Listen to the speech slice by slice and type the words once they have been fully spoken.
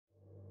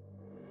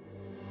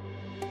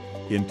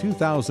In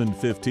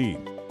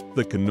 2015,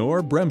 the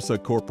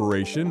Knorr-Bremse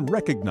Corporation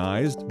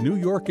recognized New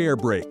York Air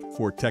Brake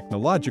for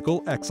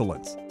technological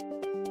excellence.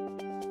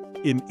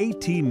 In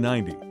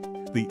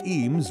 1890, the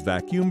Eames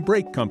Vacuum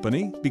Brake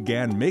Company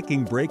began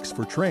making brakes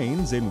for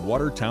trains in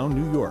Watertown,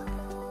 New York.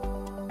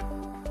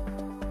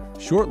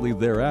 Shortly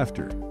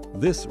thereafter,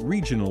 this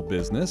regional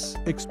business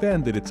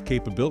expanded its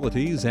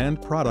capabilities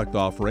and product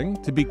offering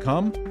to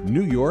become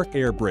New York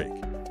Air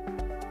Brake.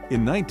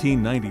 In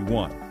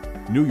 1991,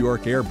 New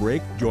York Air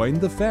Brake joined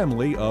the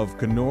family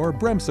of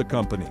Knorr-Bremse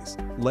companies,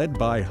 led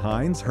by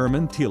Heinz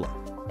Hermann Thiele.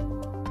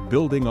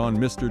 Building on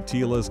Mr.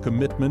 Thiele's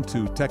commitment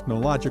to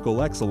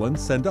technological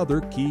excellence and other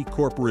key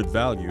corporate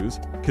values,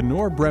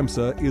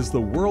 Knorr-Bremse is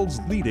the world's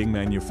leading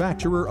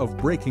manufacturer of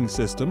braking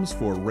systems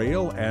for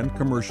rail and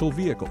commercial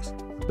vehicles.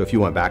 So if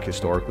you went back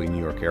historically,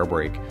 New York Air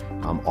Brake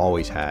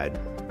always had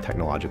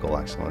technological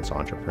excellence,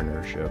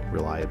 entrepreneurship,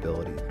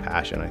 reliability,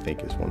 passion, I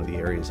think, is one of the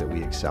areas that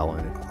we excel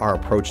in. Our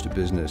approach to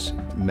business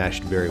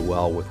meshed very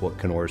well with what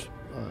Knorr's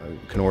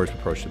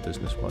approach to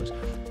business was.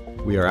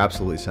 We are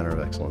absolutely center of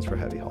excellence for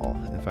heavy haul.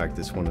 In fact,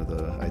 it's one of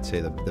the, I'd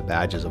say, the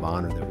badges of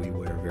honor that we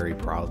wear very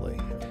proudly.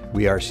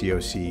 We are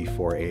COC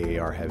for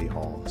AAR heavy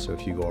haul. So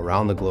if you go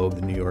around the globe,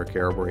 the New York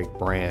Air Brake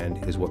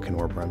brand is what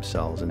Knorr-Bremse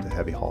sells into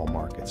heavy haul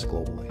markets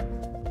globally.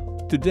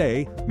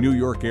 Today, New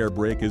York Air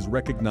Brake is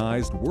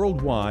recognized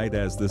worldwide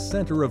as the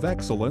center of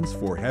excellence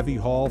for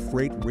heavy-haul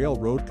freight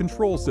railroad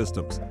control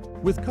systems,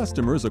 with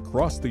customers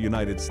across the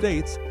United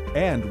States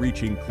and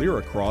reaching clear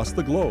across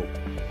the globe.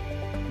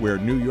 Where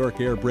New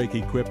York Air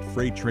Brake-equipped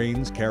freight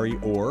trains carry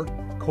ore,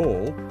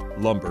 coal,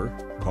 lumber,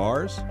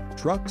 cars,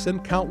 trucks,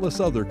 and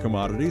countless other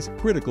commodities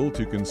critical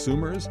to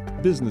consumers,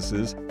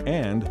 businesses,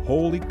 and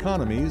whole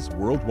economies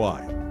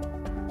worldwide.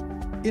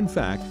 In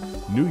fact,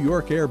 New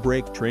York Air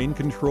Brake train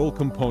control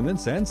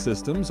components and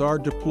systems are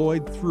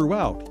deployed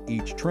throughout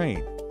each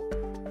train.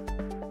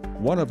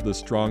 One of the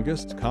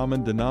strongest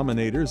common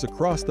denominators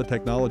across the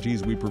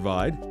technologies we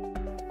provide,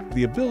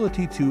 the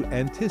ability to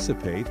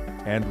anticipate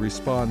and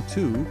respond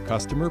to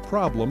customer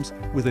problems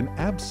with an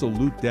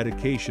absolute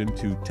dedication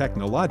to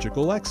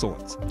technological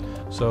excellence.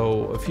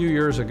 So a few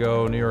years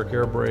ago, New York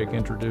Air Brake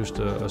introduced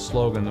a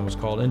slogan that was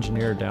called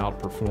Engineered to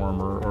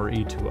Outperform, or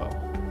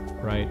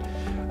E2O, right?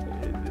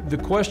 The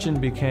question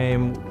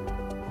became,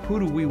 who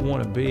do we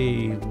want to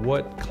be?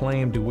 What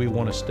claim do we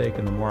want to stake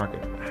in the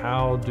market?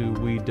 How do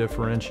we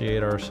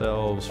differentiate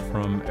ourselves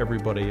from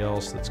everybody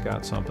else that's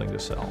got something to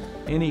sell?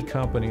 Any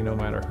company, no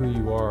matter who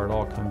you are, it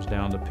all comes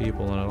down to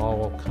people, and it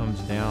all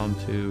comes down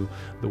to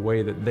the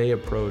way that they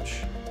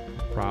approach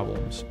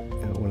problems.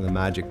 One of the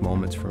magic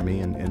moments for me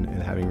in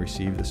having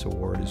received this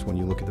award is when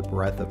you look at the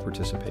breadth of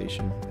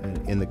participation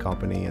in the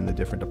company and the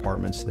different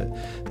departments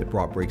that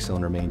brought brake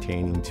cylinder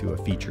maintaining to a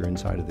feature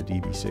inside of the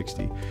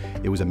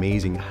DB60. It was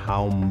amazing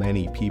how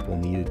many people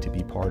needed to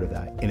be part of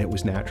that, and it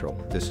was natural.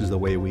 This is the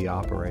way we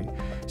operate.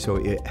 So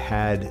it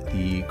had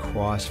the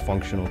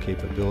cross-functional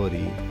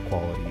capability,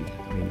 quality,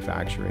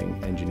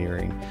 manufacturing,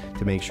 engineering,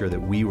 to make sure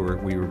that we were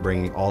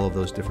bringing all of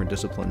those different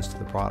disciplines to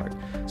the product.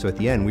 So at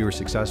the end, we were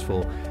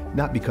successful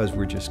not because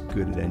we're just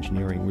good at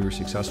engineering. We were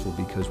successful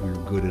because we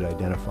were good at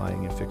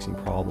identifying and fixing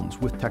problems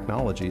with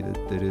technology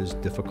that is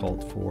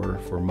difficult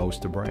for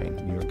most to bring.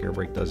 New York Air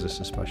Brake does this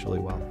especially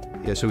well.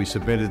 Yeah, so we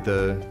submitted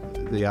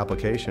the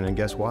application, and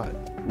guess what?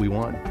 We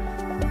won.